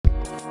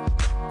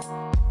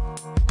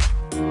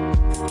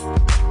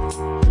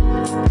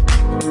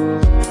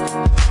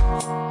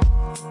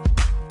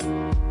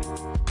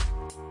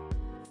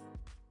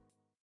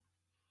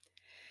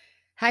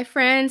Hi,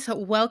 friends.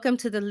 Welcome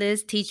to the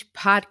Liz Teach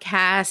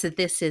podcast.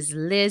 This is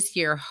Liz,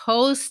 your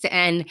host,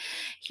 and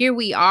here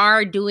we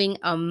are doing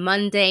a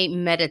Monday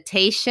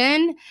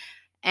meditation.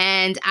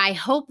 And I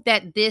hope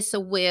that this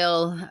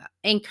will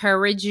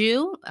encourage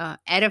you,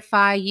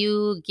 edify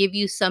you, give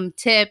you some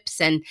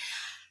tips. And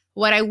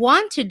what I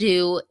want to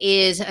do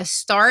is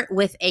start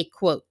with a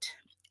quote.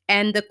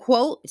 And the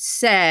quote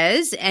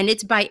says, and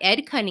it's by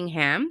Ed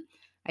Cunningham.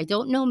 I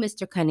don't know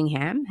Mr.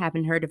 Cunningham,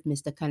 haven't heard of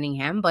Mr.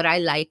 Cunningham, but I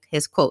like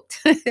his quote.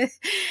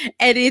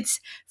 And it's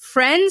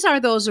friends are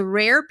those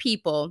rare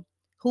people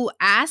who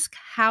ask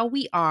how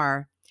we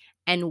are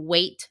and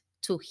wait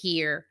to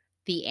hear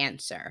the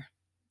answer.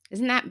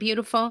 Isn't that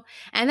beautiful?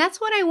 And that's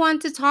what I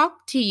want to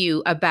talk to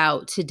you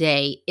about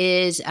today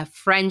is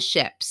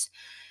friendships.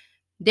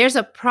 There's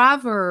a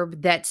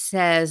proverb that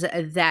says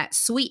that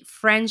sweet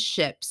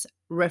friendships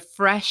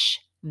refresh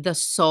the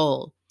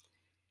soul.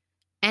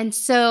 And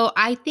so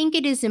I think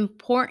it is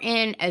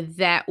important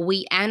that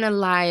we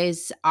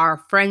analyze our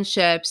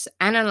friendships,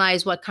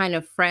 analyze what kind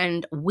of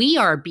friend we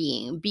are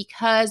being,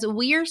 because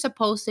we are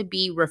supposed to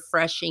be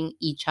refreshing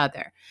each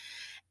other.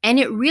 And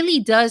it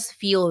really does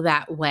feel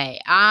that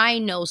way. I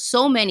know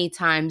so many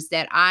times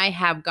that I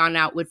have gone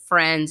out with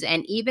friends,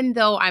 and even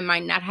though I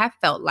might not have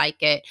felt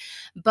like it,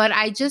 but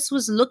I just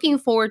was looking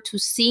forward to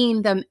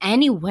seeing them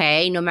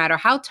anyway, no matter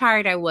how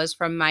tired I was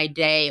from my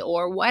day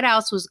or what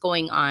else was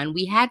going on.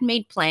 We had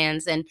made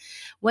plans, and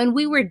when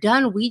we were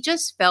done, we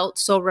just felt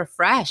so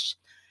refreshed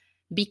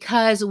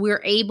because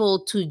we're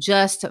able to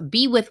just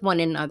be with one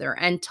another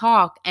and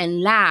talk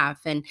and laugh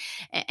and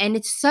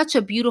it's such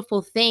a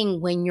beautiful thing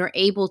when you're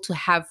able to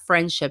have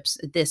friendships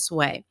this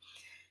way.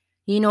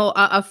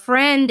 A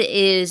friend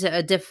is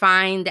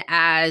defined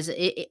as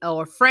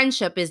or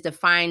friendship is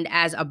defined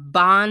as a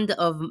bond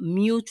of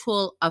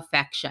mutual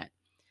affection.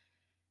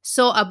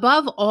 So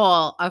above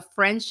all, a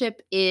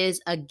friendship is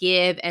a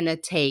give and a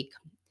take.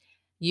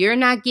 You're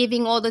not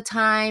giving all the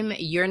time.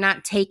 You're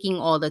not taking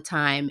all the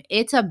time.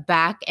 It's a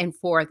back and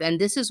forth. And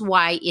this is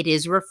why it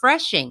is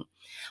refreshing.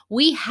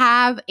 We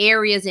have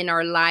areas in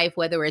our life,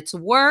 whether it's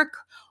work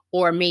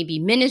or maybe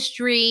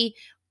ministry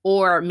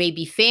or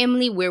maybe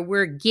family, where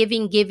we're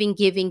giving, giving,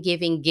 giving,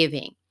 giving,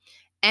 giving.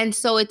 And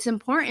so it's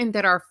important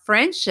that our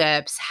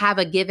friendships have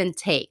a give and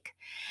take.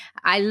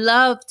 I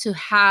love to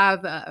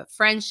have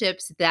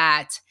friendships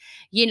that,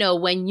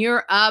 when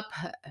you're up,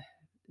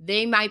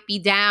 they might be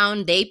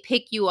down, they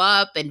pick you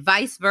up, and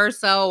vice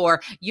versa, or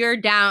you're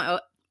down.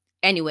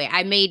 Anyway,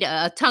 I made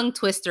a tongue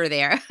twister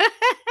there.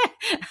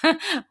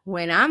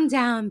 When I'm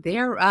down,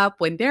 they're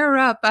up. When they're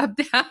up, I'm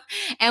down.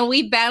 And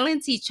we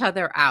balance each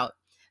other out.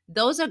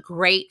 Those are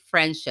great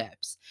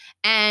friendships.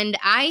 And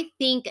I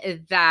think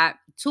that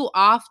too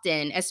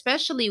often,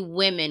 especially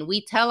women,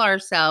 we tell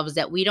ourselves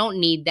that we don't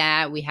need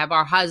that. We have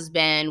our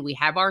husband, we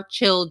have our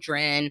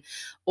children,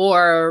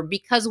 or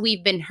because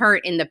we've been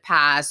hurt in the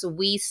past,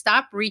 we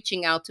stop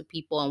reaching out to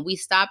people and we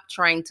stop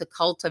trying to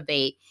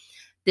cultivate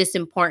this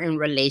important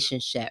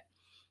relationship.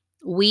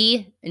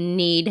 We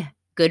need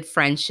good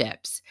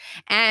friendships.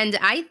 And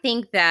I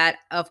think that,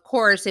 of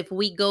course, if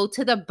we go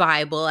to the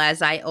Bible,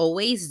 as I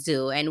always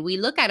do, and we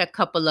look at a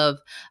couple of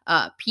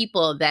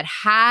people that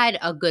had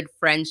a good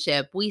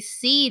friendship, we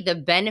see the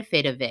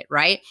benefit of it,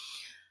 right?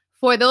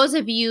 For those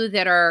of you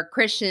that are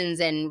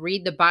Christians and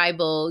read the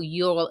Bible,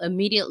 you'll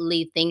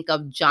immediately think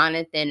of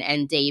Jonathan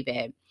and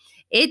David.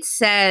 It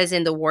says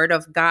in the Word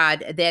of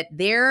God that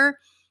their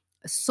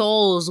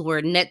souls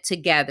were knit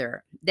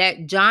together,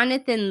 that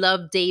Jonathan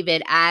loved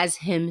David as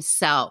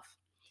himself.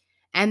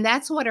 And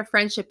that's what a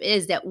friendship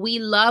is, that we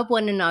love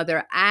one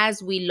another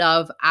as we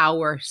love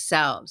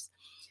ourselves.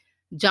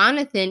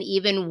 Jonathan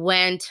even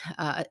went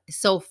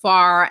so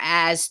far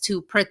as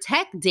to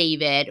protect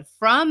David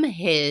from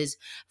his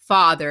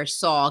father,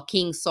 Saul,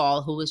 King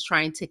Saul, who was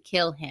trying to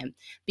kill him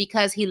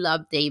because he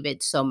loved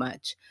David so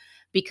much,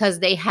 because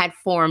they had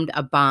formed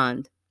a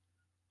bond.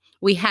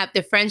 We have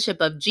the friendship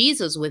of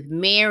Jesus with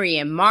Mary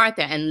and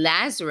Martha and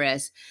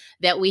Lazarus,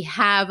 that we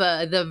have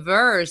the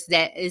verse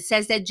that it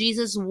says that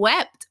Jesus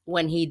wept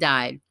when he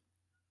died.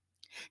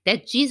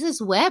 That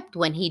Jesus wept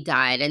when he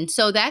died. And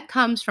so that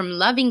comes from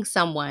loving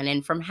someone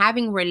and from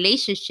having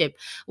relationship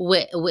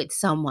with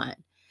someone.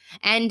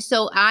 And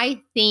so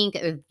I think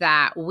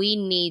that we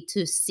need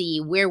to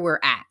see where we're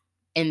at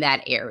in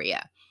that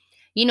area.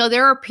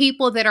 There are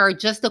people that are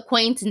just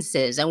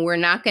acquaintances and we're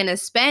not going to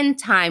spend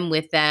time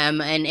with them,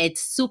 and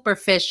it's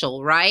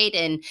superficial, right?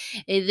 And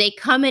they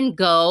come and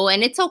go,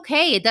 and it's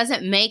okay. It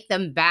doesn't make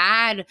them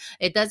bad.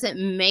 It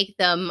doesn't make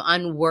them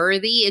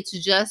unworthy. It's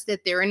just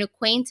that they're an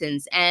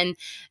acquaintance and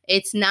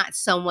it's not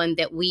someone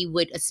that we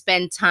would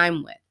spend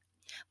time with.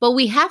 But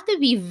we have to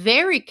be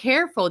very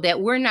careful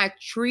that we're not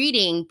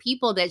treating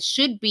people that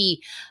should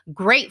be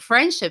great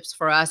friendships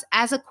for us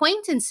as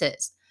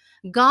acquaintances.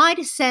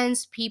 God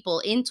sends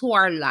people into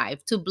our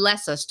life to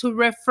bless us, to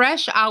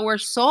refresh our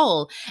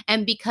soul.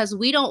 And because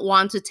we don't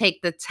want to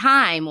take the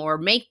time or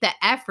make the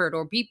effort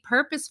or be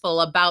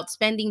purposeful about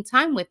spending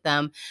time with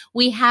them,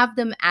 we have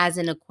them as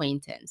an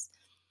acquaintance.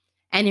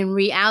 And in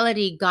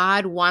reality,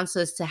 God wants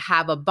us to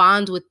have a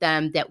bond with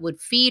them that would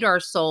feed our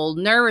soul,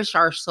 nourish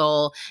our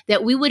soul,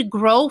 that we would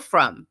grow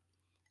from.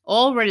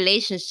 All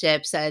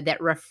relationships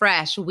that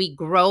refresh, we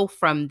grow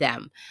from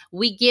them.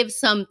 We give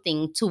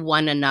something to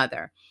one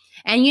another.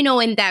 And,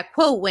 in that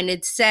quote, when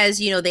it says,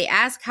 they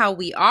ask how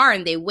we are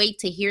and they wait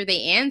to hear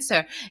the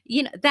answer,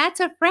 that's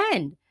a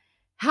friend.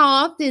 How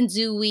often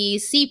do we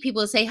see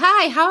people say,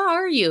 "Hi, how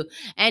are you?"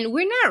 And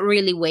we're not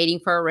really waiting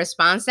for a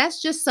response. That's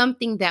just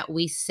something that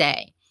we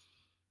say.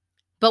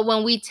 But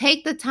when we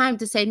take the time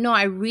to say, "No,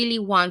 I really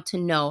want to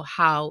know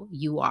how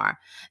you are."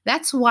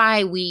 That's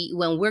why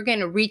when we're going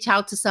to reach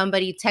out to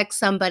somebody, text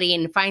somebody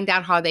and find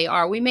out how they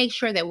are, we make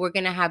sure that we're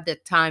going to have the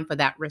time for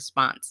that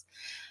response.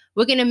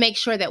 We're going to make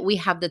sure that we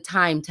have the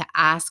time to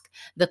ask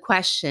the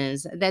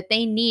questions that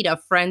they need a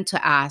friend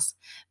to ask,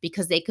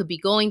 because they could be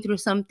going through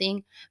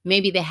something.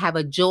 Maybe they have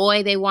a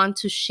joy they want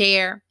to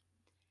share.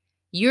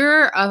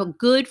 You're a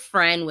good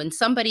friend when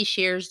somebody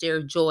shares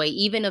their joy,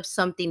 even of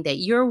something that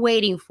you're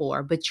waiting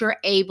for, but you're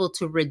able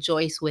to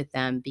rejoice with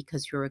them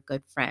because you're a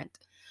good friend.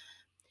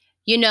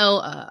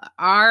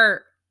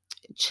 Our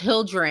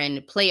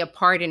children play a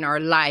part in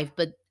our life,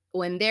 but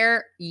when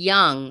they're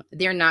young,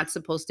 they're not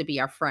supposed to be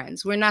our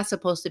friends. We're not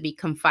supposed to be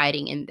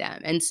confiding in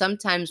them. And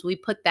sometimes we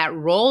put that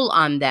role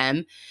on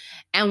them.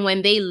 And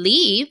when they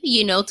leave,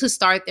 to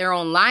start their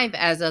own life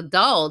as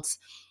adults,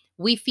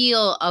 we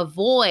feel a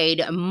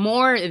void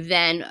more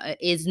than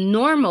is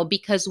normal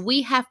because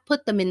we have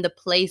put them in the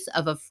place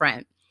of a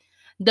friend.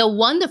 The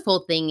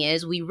wonderful thing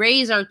is we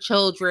raise our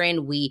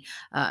children, we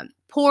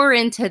pour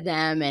into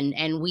them,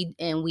 and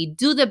we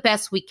do the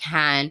best we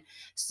can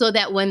so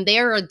that when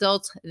they're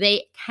adults,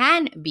 they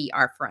can be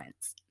our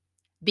friends,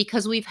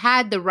 because we've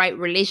had the right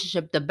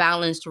relationship, the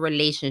balanced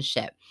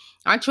relationship.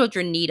 Our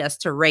children need us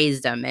to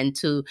raise them and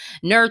to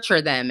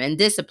nurture them and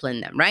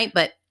discipline them, right?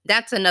 But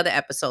that's another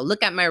episode.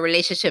 Look at my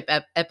relationship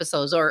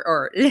episodes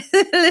or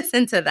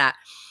listen to that.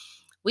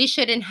 We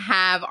shouldn't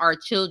have our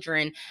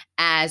children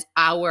as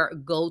our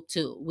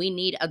go-to. We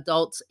need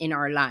adults in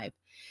our life.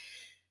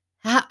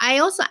 I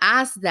also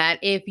ask that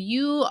if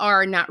you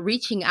are not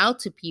reaching out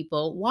to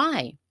people,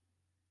 why?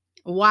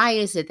 Why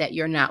is it that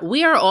you're not?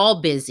 We are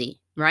all busy,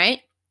 right?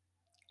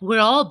 We're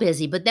all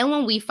busy. But then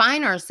when we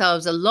find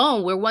ourselves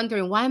alone, we're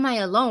wondering, why am I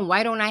alone?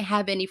 Why don't I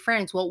have any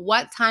friends? Well,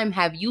 what time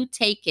have you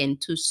taken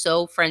to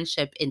sow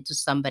friendship into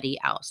somebody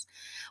else?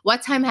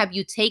 What time have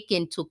you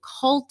taken to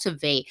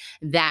cultivate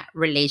that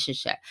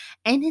relationship?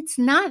 And it's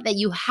not that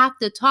you have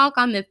to talk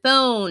on the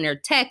phone or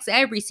text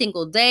every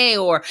single day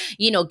or,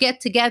 get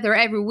together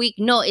every week.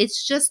 No,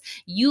 it's just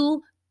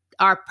you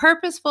are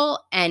purposeful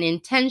and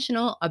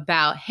intentional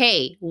about,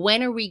 hey,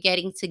 when are we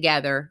getting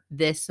together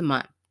this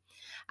month?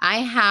 I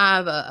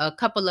have a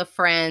couple of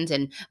friends,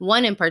 and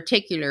one in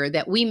particular,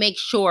 that we make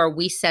sure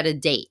we set a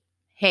date.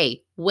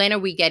 Hey, when are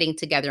we getting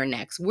together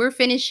next? We're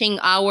finishing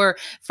our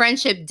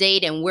friendship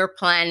date and we're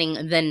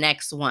planning the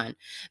next one,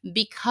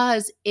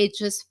 because it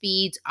just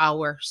feeds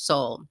our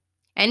soul.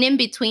 And in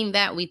between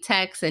that, we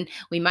text and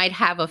we might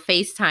have a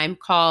FaceTime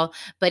call,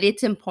 but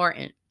it's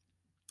important.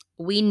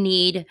 We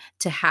need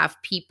to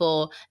have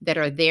people that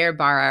are there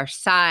by our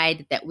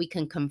side, that we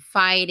can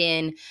confide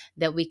in,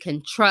 that we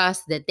can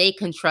trust, that they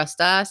can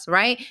trust us,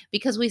 right?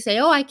 Because we say,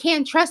 "Oh, I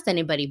can't trust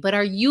anybody." But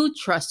are you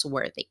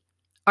trustworthy?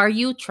 Are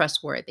you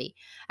trustworthy?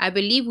 I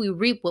believe we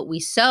reap what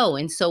we sow.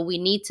 And so we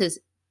need to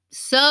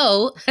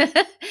sow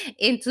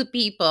into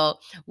people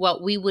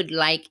what we would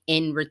like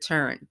in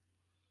return.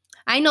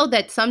 I know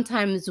that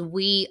sometimes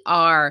we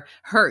are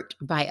hurt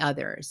by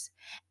others,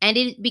 and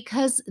it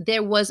because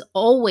there was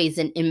always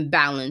an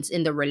imbalance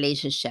in the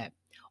relationship.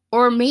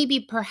 Or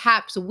maybe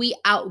perhaps we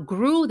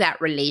outgrew that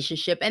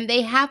relationship and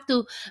they have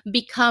to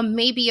become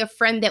maybe a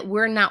friend that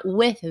we're not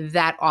with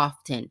that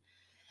often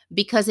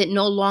because it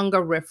no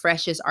longer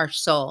refreshes our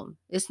soul.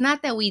 It's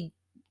not that we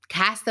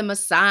cast them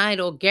aside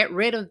or get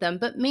rid of them,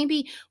 but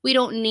maybe we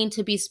don't need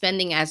to be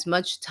spending as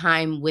much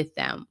time with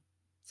them.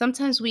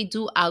 Sometimes we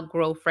do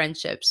outgrow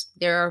friendships.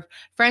 There are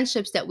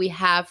friendships that we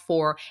have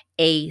for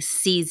a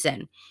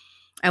season,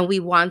 and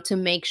we want to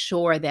make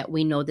sure that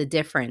we know the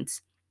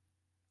difference.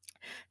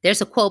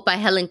 There's a quote by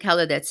Helen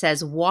Keller that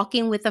says,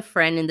 "Walking with a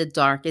friend in the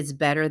dark is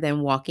better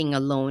than walking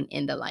alone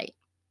in the light."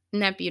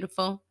 Isn't that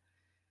beautiful?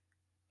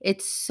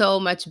 It's so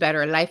much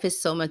better. Life is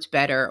so much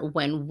better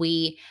when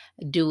we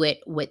do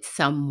it with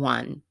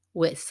someone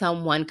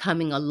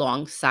coming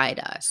alongside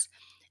us.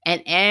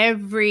 And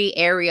every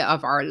area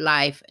of our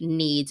life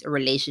needs a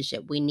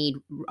relationship. We need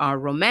our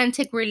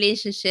romantic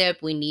relationship.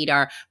 We need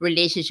our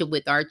relationship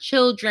with our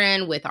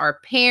children, with our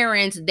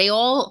parents. They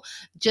all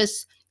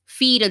just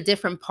feed a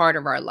different part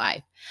of our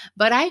life.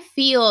 But I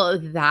feel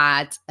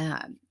that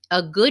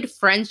a good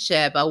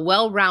friendship, a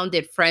well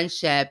rounded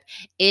friendship,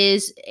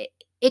 is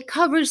it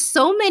covers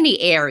so many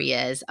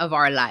areas of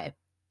our life.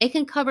 It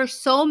can cover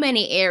so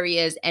many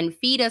areas and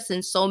feed us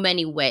in so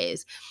many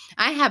ways.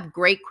 I have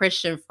great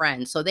Christian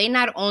friends. So they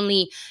not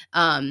only,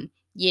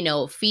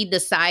 feed the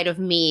side of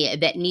me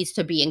that needs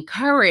to be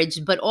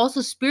encouraged, but also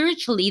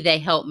spiritually, they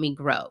help me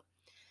grow.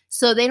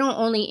 So they don't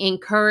only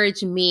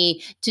encourage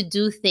me to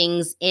do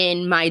things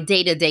in my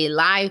day to day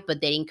life,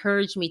 but they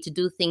encourage me to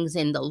do things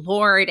in the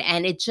Lord.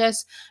 And it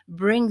just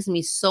brings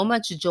me so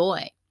much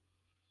joy.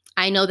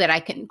 I know that I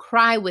can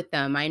cry with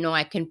them. I know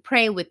I can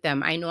pray with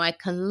them. I know I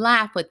can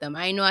laugh with them.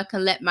 I know I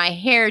can let my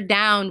hair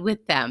down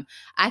with them.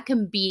 I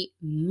can be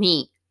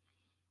me.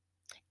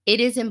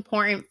 It is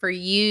important for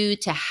you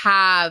to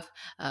have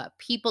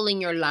people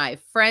in your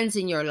life, friends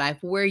in your life,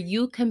 where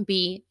you can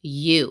be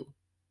you.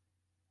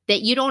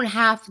 That you don't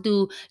have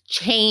to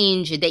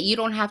change, that you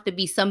don't have to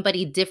be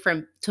somebody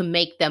different to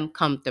make them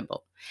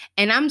comfortable.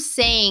 And I'm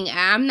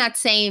not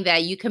saying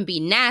that you can be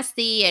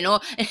nasty and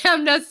all,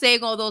 I'm not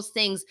saying all those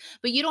things,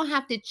 but you don't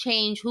have to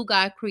change who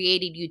God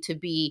created you to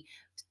be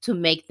to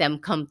make them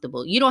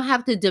comfortable. You don't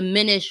have to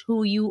diminish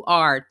who you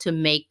are to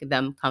make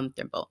them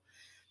comfortable.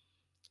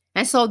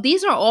 And so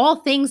these are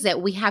all things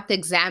that we have to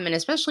examine,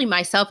 especially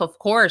myself, of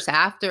course,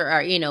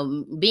 after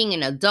being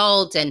an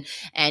adult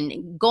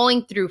and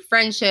going through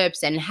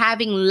friendships and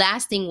having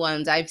lasting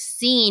ones. I've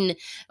seen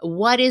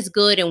what is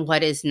good and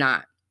what is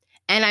not.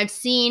 And I've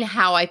seen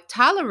how I've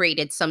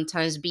tolerated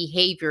sometimes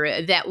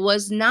behavior that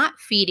was not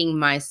feeding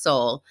my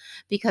soul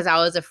because I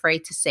was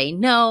afraid to say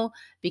no,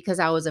 because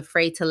I was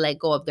afraid to let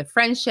go of the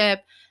friendship,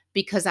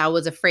 because I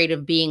was afraid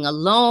of being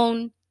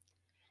alone.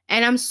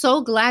 And I'm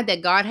so glad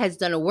that God has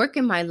done a work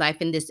in my life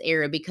in this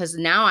area because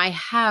now I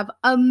have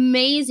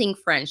amazing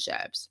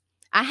friendships.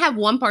 I have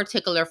one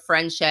particular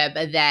friendship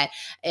that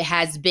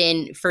has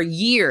been for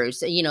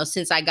years,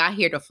 since I got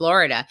here to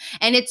Florida.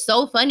 And it's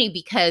so funny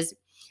because,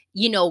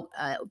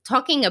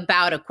 talking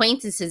about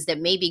acquaintances that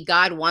maybe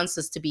God wants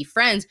us to be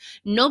friends,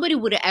 nobody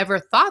would have ever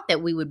thought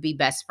that we would be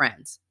best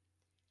friends.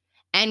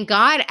 And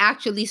God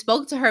actually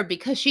spoke to her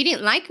because she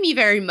didn't like me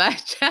very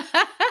much.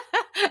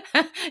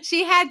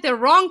 She had the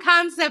wrong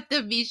concept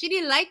of me. She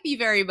didn't like me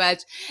very much.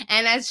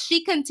 And as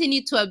she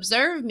continued to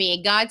observe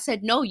me, God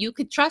said, no, you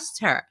could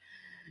trust her.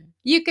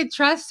 You could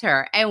trust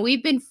her. And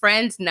we've been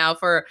friends now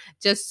for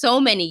just so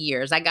many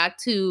years. I got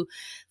to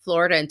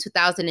Florida in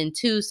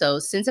 2002. So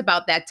since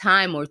about that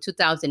time, or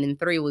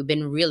 2003, we've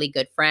been really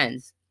good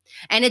friends.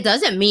 And it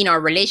doesn't mean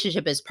our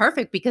relationship is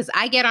perfect because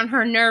I get on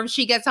her nerves,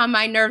 she gets on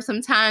my nerves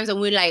sometimes,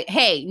 and we're like,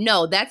 hey,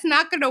 no, that's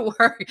not going to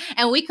work.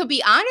 And we could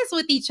be honest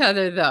with each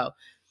other, though.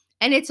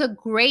 And it's a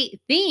great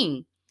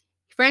thing.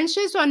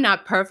 Friendships are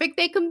not perfect,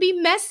 they can be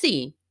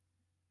messy.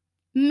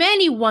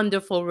 Many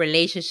wonderful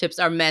relationships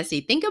are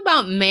messy. Think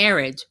about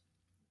marriage.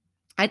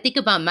 I think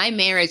about my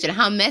marriage and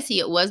how messy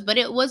it was, but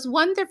it was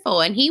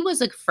wonderful. And he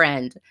was a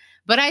friend.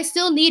 But I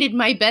still needed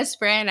my best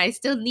friend. I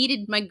still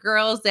needed my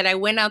girls that I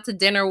went out to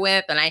dinner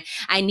with. And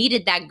I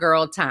needed that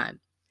girl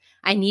time.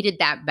 I needed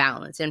that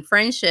balance. And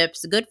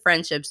friendships, good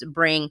friendships,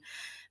 bring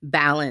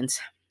balance.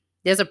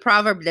 There's a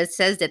proverb that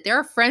says that there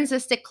are friends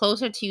that stick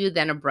closer to you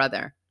than a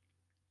brother.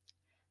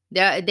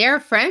 There are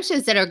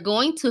friendships that are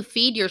going to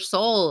feed your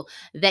soul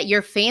that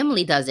your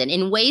family doesn't,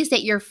 in ways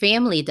that your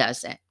family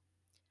doesn't.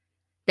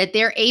 That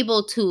they're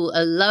able to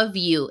love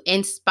you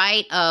in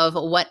spite of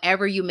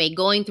whatever you may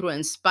going through,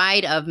 in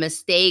spite of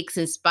mistakes,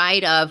 in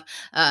spite of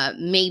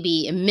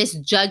maybe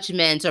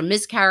misjudgments or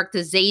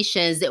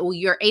mischaracterizations, that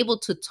you're able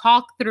to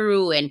talk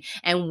through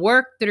and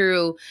work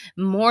through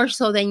more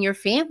so than your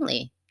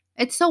family.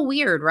 It's so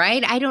weird,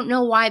 right? I don't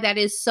know why that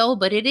is so,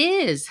 but it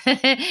is.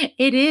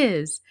 It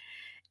is.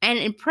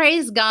 And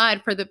praise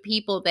God for the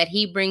people that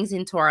He brings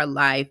into our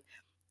life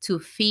to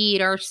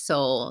feed our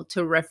soul,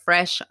 to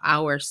refresh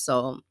our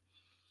soul.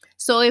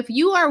 So if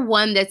you are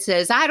one that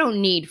says, I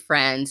don't need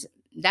friends,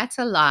 that's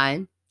a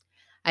lie.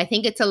 I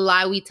think it's a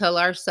lie we tell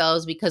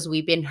ourselves because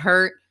we've been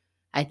hurt.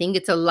 I think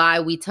it's a lie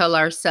we tell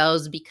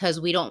ourselves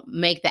because we don't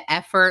make the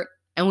effort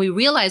and we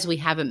realize we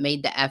haven't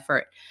made the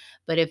effort.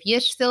 But if you're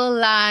still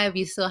alive,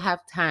 you still have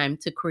time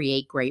to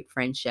create great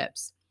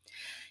friendships.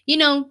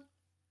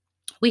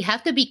 We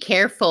have to be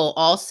careful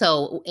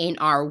also in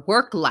our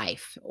work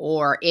life,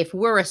 or if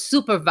we're a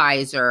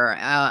supervisor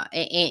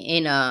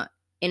in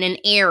an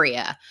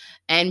area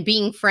and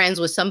being friends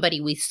with somebody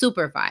we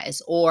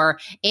supervise, or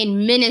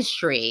in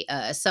ministry,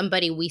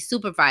 somebody we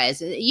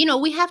supervise.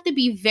 We have to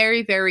be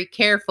very, very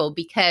careful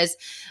because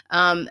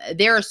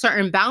there are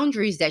certain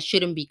boundaries that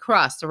shouldn't be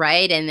crossed,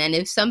 right? And then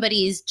if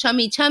somebody's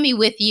chummy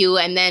with you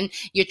and then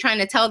you're trying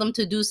to tell them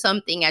to do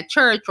something at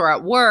church or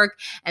at work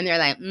and they're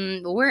like,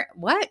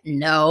 what?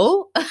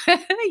 No,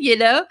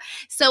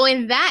 So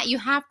in that, you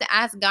have to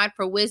ask God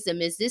for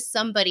wisdom. Is this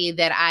somebody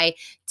that I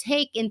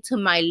take into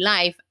my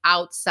life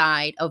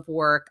outside of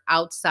work,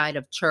 outside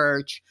of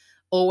church,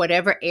 or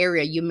whatever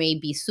area you may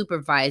be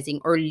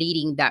supervising or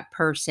leading that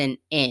person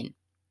in?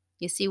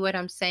 You see what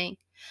I'm saying?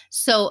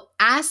 So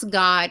ask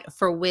God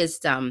for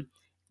wisdom,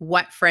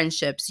 what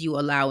friendships you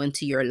allow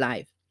into your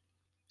life.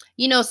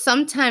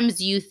 Sometimes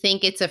you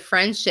think it's a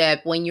friendship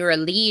when you're a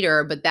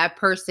leader, but that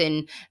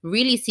person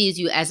really sees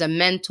you as a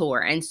mentor.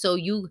 And so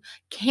you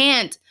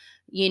can't,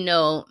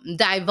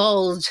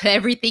 divulge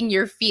everything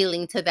you're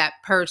feeling to that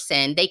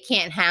person. They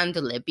can't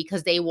handle it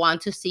because they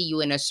want to see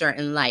you in a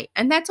certain light.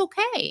 And that's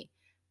okay.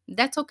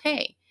 That's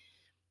okay.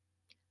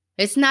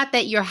 It's not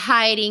that you're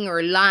hiding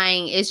or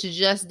lying. It's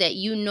just that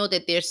you know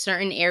that there's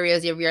certain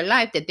areas of your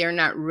life that they're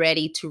not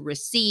ready to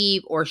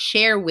receive or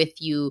share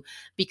with you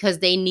because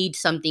they need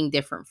something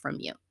different from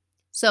you.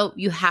 So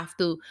you have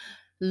to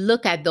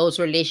look at those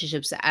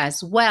relationships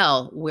as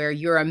well, where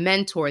you're a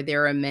mentor,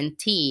 they're a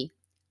mentee,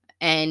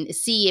 and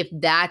see if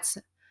that's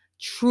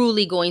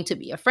truly going to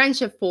be a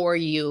friendship for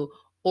you,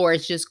 or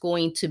it's just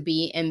going to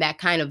be in that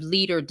kind of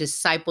leader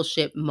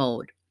discipleship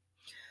mode.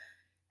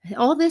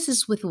 All this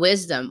is with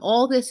wisdom.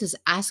 All this is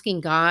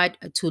asking God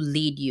to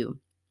lead you.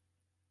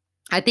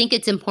 I think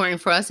it's important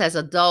for us as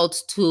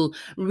adults to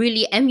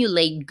really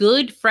emulate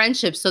good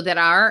friendships so that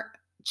our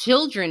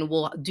children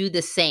will do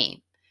the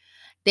same.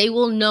 They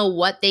will know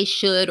what they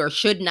should or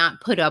should not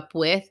put up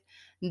with.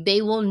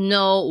 They will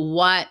know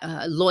what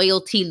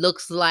loyalty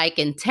looks like,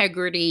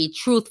 integrity,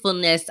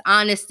 truthfulness,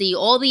 honesty,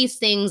 all these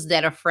things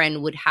that a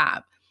friend would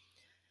have.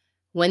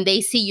 When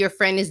they see your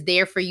friend is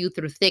there for you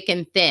through thick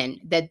and thin,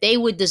 that they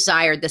would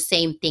desire the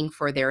same thing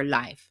for their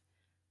life.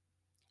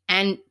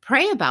 And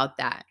pray about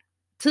that.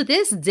 To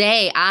this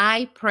day,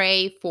 I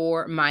pray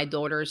for my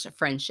daughter's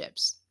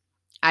friendships.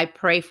 I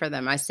pray for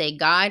them. I say,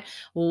 God,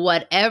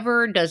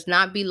 whatever does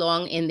not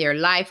belong in their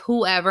life,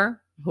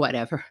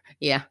 whatever,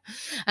 yeah,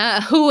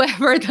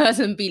 whoever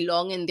doesn't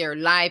belong in their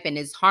life and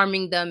is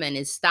harming them and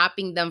is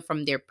stopping them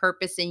from their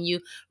purpose in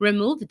you,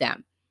 remove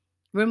them.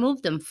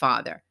 Remove them,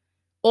 Father,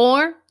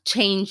 or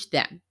change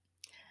them.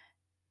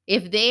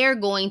 If they are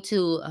going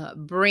to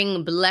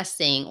bring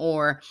blessing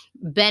or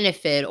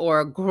benefit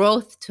or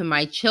growth to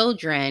my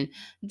children,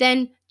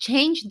 then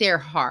change their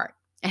heart.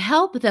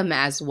 Help them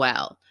as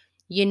well.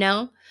 You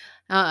know,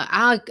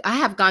 I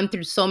have gone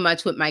through so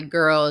much with my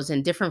girls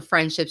and different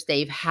friendships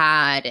they've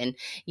had, and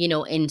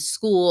in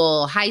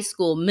school, high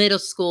school, middle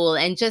school,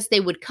 and just they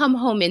would come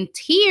home in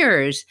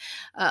tears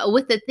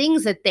with the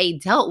things that they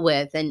dealt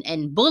with,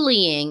 and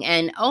bullying,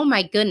 and oh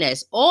my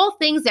goodness, all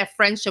things that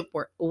friendship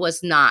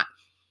was not.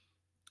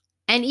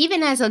 And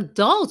even as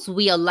adults,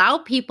 we allow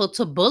people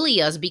to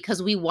bully us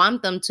because we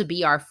want them to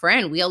be our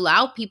friend. We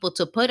allow people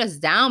to put us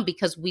down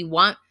because we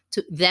want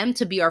them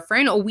to be our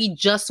friend, or we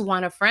just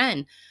want a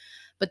friend.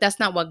 But that's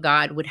not what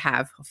God would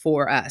have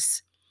for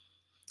us.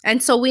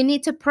 And so we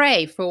need to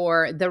pray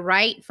for the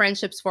right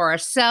friendships for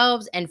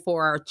ourselves and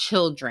for our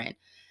children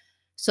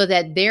so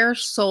that their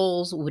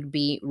souls would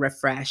be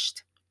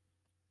refreshed.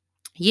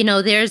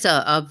 There's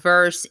a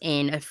verse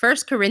in 1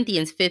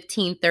 Corinthians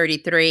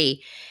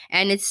 15:33,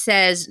 and it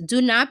says,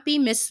 "Do not be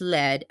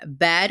misled.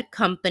 Bad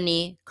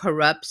company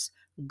corrupts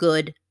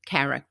good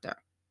character."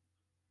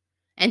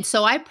 And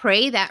so I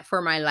pray that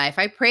for my life.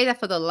 I pray that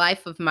for the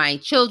life of my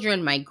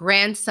children, my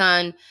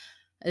grandson,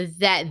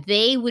 that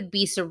they would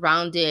be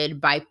surrounded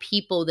by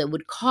people that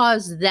would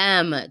cause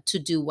them to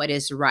do what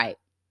is right,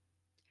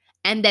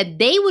 and that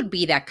they would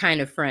be that kind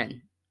of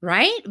friend,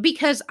 right?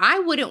 Because I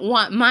wouldn't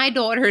want my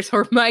daughters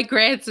or my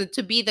grandson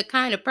to be the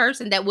kind of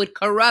person that would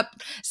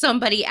corrupt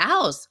somebody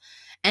else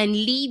and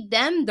lead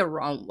them the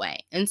wrong way.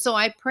 And so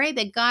I pray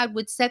that God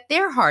would set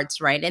their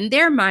hearts right and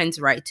their minds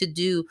right to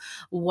do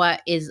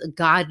what is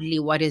godly,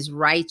 what is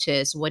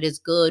righteous, what is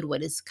good,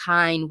 what is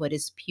kind, what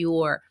is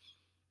pure.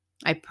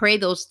 I pray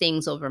those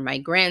things over my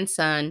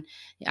grandson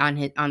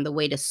on the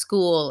way to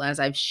school. As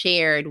I've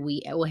shared,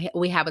 we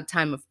have a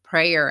time of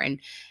prayer, and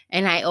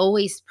I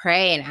always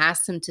pray and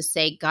ask him to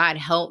say, God,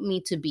 help me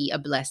to be a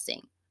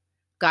blessing.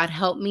 God,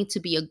 help me to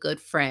be a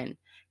good friend.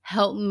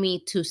 Help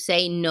me to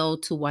say no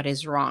to what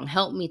is wrong.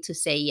 Help me to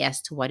say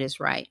yes to what is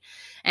right.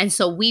 And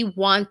so we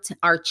want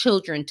our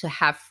children to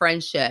have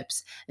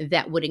friendships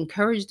that would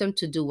encourage them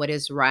to do what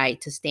is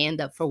right, to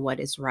stand up for what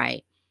is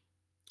right.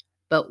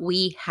 But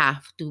we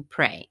have to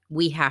pray.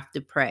 We have to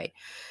pray.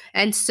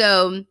 And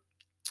so,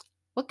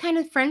 what kind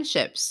of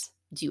friendships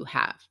do you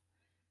have?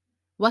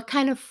 What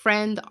kind of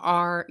friend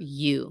are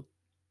you?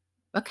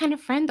 What kind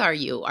of friend are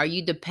you? Are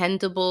you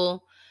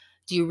dependable?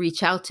 Do you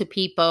reach out to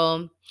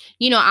people?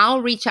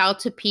 I'll reach out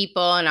to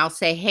people and I'll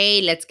say,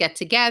 hey, let's get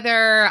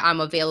together.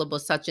 I'm available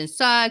such and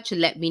such.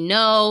 Let me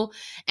know.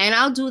 And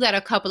I'll do that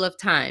a couple of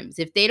times.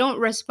 If they don't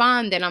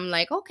respond, then I'm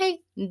like, okay,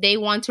 they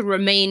want to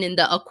remain in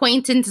the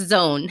acquaintance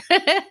zone.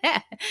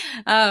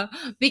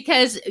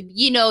 Because,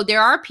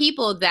 there are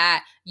people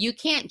that you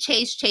can't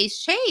chase.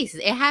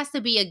 It has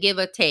to be a give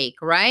or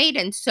take, right?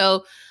 And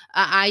so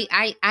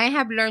I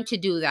have learned to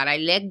do that. I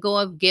let go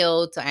of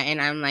guilt, and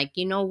I'm like,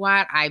 you know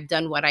what? I've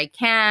done what I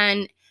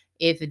can.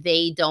 If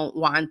they don't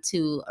want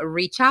to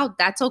reach out,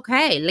 that's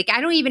okay. Like,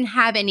 I don't even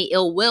have any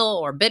ill will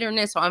or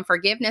bitterness or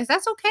unforgiveness.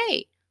 That's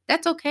okay.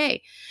 That's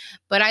okay.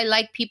 But I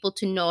like people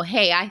to know,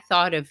 hey, I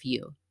thought of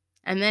you.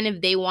 And then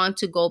if they want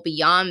to go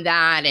beyond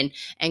that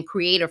and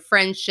create a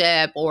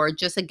friendship or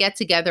just a get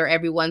together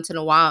every once in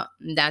a while,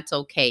 that's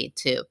okay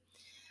too.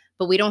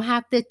 But we don't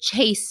have to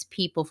chase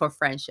people for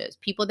friendships.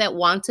 People that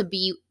want to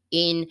be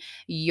in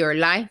your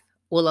life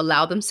will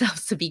allow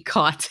themselves to be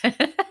caught.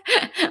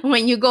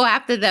 When you go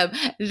after them,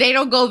 they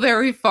don't go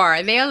very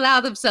far. They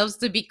allow themselves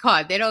to be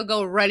caught. They don't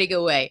go running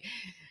away.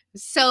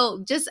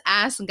 So just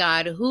ask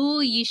God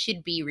who you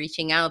should be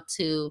reaching out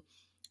to,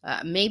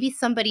 Maybe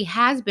somebody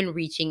has been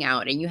reaching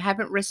out and you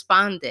haven't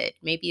responded.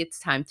 Maybe it's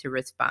time to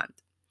respond.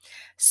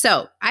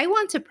 So I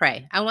want to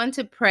pray. I want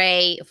to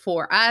pray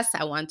for us.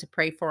 I want to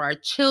pray for our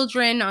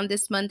children on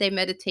this Monday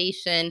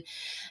meditation,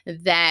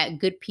 that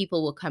good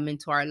people will come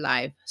into our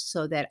life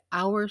so that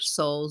our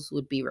souls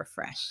would be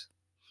refreshed.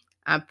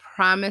 I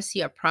promise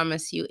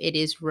you, it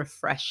is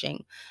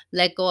refreshing.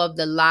 Let go of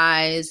the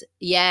lies.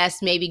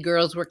 Yes, maybe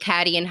girls were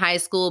catty in high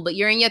school, but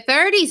you're in your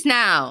 30s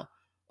now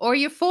or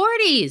your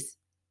 40s.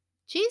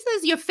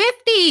 Jesus, your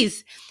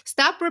 50s.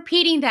 Stop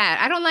repeating that.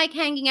 I don't like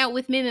hanging out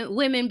with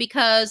women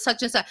because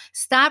such and such.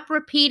 Stop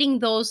repeating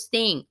those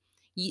things.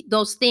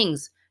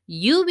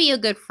 You be a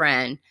good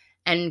friend,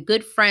 and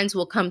good friends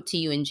will come to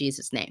you in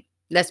Jesus' name.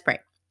 Let's pray.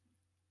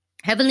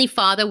 Heavenly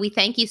Father, we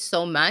thank you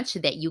so much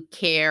that you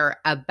care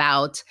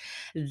about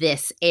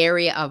this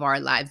area of our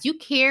lives. You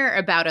care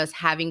about us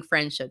having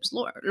friendships.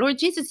 Lord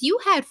Jesus, you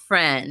had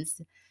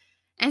friends.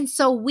 And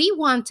so we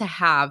want to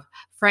have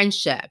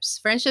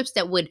friendships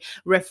that would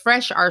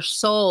refresh our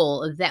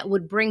soul, that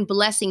would bring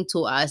blessing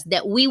to us,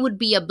 that we would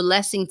be a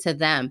blessing to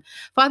them.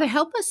 Father,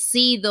 help us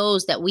see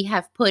those that we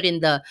have put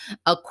in the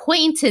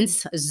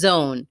acquaintance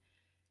zone.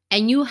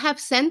 And you have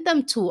sent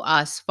them to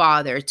us,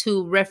 Father,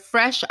 to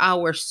refresh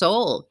our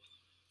soul.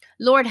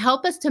 Lord,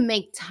 help us to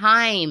make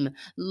time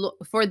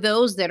for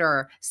those that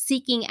are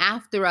seeking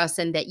after us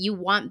and that you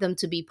want them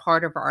to be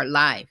part of our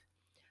life.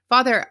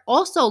 Father,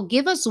 also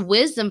give us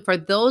wisdom for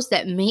those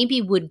that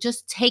maybe would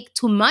just take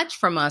too much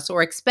from us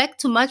or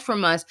expect too much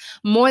from us,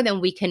 more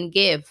than we can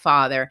give,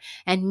 Father.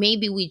 And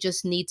maybe we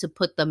just need to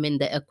put them in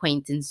the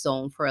acquaintance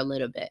zone for a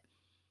little bit.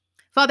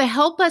 Father,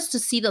 help us to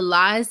see the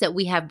lies that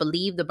we have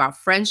believed about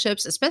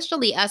friendships,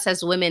 especially us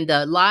as women,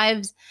 the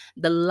lies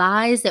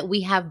that we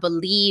have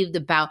believed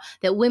about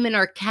that women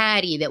are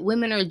catty, that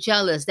women are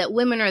jealous, that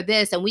women are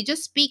this, and we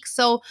just speak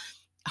so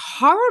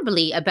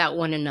horribly about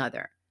one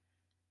another.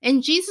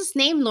 In Jesus'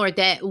 name, Lord,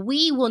 that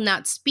we will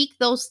not speak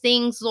those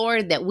things,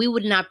 Lord, that we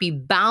would not be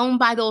bound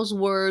by those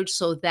words,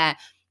 so that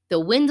the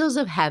windows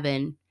of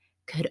heaven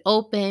could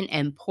open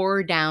and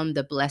pour down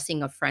the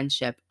blessing of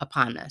friendship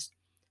upon us.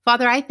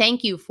 Father, I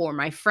thank you for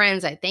my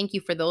friends. I thank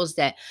you for those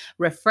that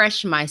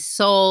refresh my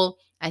soul.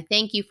 I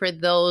thank you for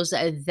those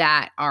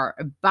that are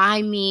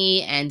by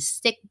me and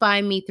stick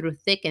by me through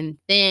thick and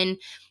thin.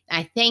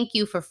 I thank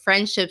you for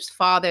friendships,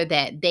 Father,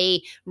 that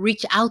they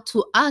reach out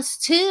to us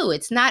too.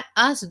 It's not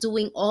us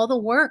doing all the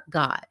work,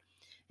 God.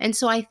 And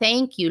so I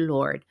thank you,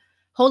 Lord.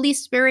 Holy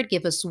Spirit,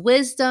 give us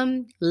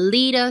wisdom,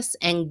 lead us,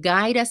 and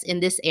guide us in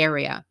this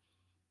area.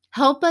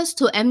 Help us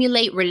to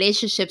emulate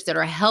relationships that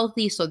are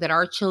healthy so that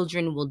our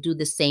children will do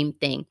the same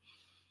thing.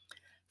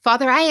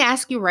 Father, I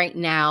ask you right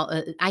now,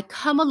 I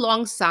come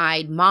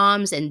alongside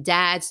moms and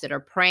dads that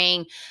are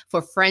praying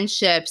for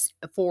friendships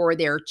for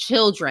their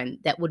children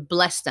that would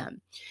bless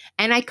them.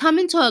 And I come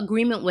into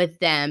agreement with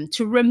them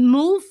to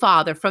remove,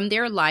 Father, from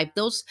their life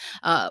those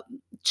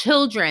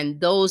children,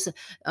 those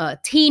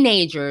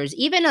teenagers,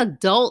 even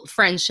adult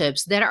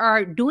friendships that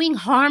are doing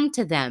harm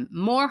to them,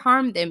 more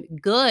harm than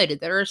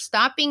good, that are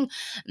stopping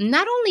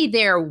not only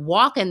their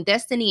walk and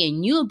destiny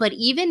in you, but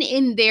even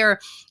in their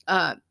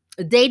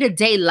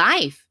day-to-day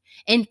life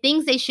and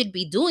things they should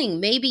be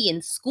doing, maybe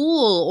in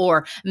school,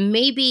 or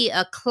maybe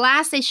a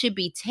class they should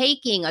be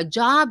taking, a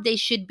job they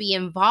should be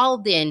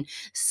involved in,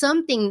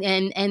 something,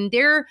 and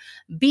they're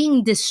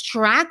being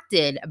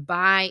distracted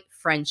by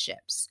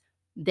friendships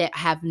that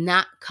have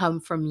not come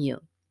from you.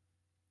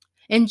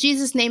 In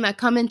Jesus' name, I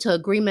come into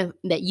agreement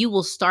that you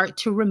will start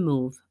to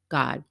remove,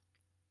 God,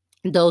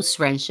 those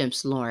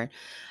friendships, Lord.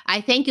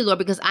 I thank you, Lord,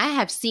 because I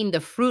have seen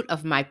the fruit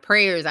of my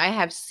prayers. I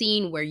have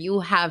seen where you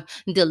have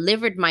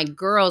delivered my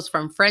girls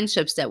from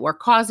friendships that were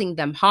causing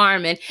them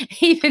harm. And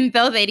even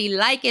though they didn't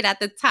like it at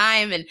the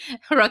time, and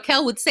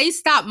Raquel would say,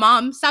 "Stop,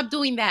 Mom, stop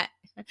doing that."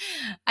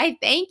 I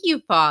thank you,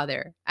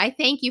 Father. I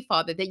thank you,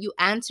 Father, that you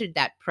answered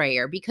that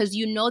prayer, because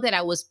you know that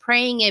I was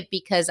praying it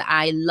because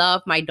I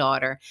love my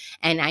daughter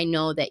and I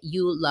know that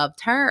you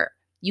loved her.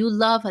 You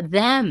love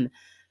them.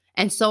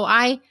 And so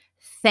I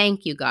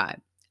thank you,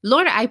 God.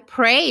 Lord, I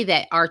pray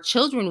that our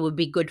children would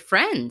be good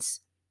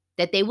friends,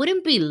 that they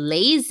wouldn't be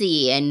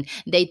lazy, and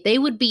they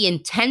would be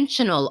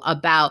intentional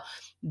about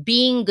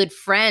being good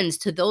friends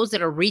to those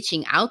that are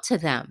reaching out to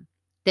them,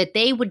 that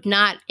they would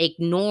not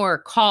ignore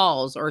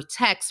calls or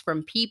texts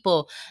from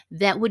people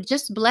that would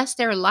just bless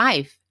their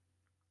life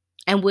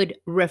and would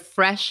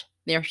refresh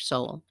their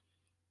soul.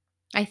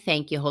 I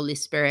thank you, Holy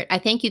Spirit. I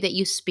thank you that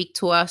you speak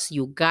to us,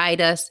 you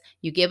guide us,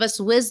 you give us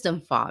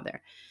wisdom,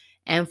 Father.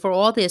 And for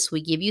all this,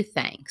 we give you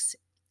thanks.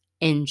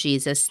 In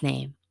Jesus'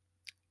 name,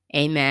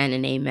 amen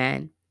and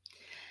amen.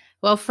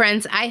 Well,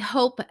 friends, I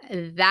hope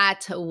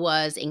that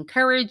was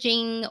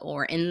encouraging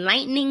or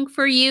enlightening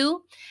for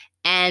you,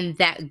 and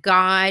that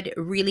God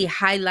really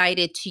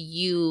highlighted to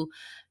you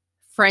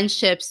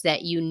friendships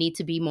that you need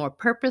to be more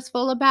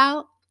purposeful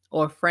about,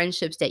 or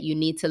friendships that you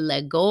need to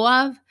let go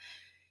of,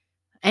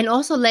 and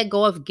also let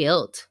go of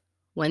guilt.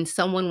 When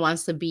someone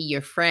wants to be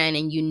your friend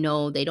and you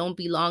know they don't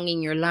belong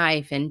in your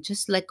life, and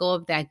just let go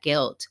of that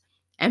guilt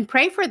and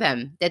pray for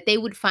them that they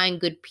would find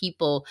good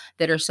people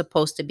that are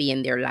supposed to be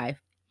in their life.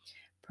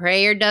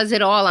 Prayer does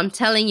it all. I'm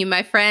telling you,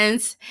 my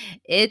friends,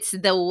 it's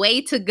the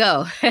way to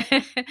go.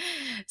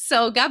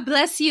 So, God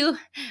bless you.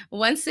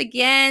 Once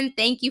again,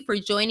 thank you for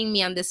joining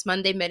me on this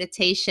Monday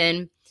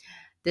meditation.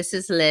 This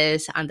is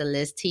Liz on the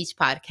Liz Teach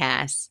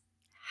podcast.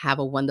 Have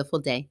a wonderful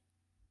day.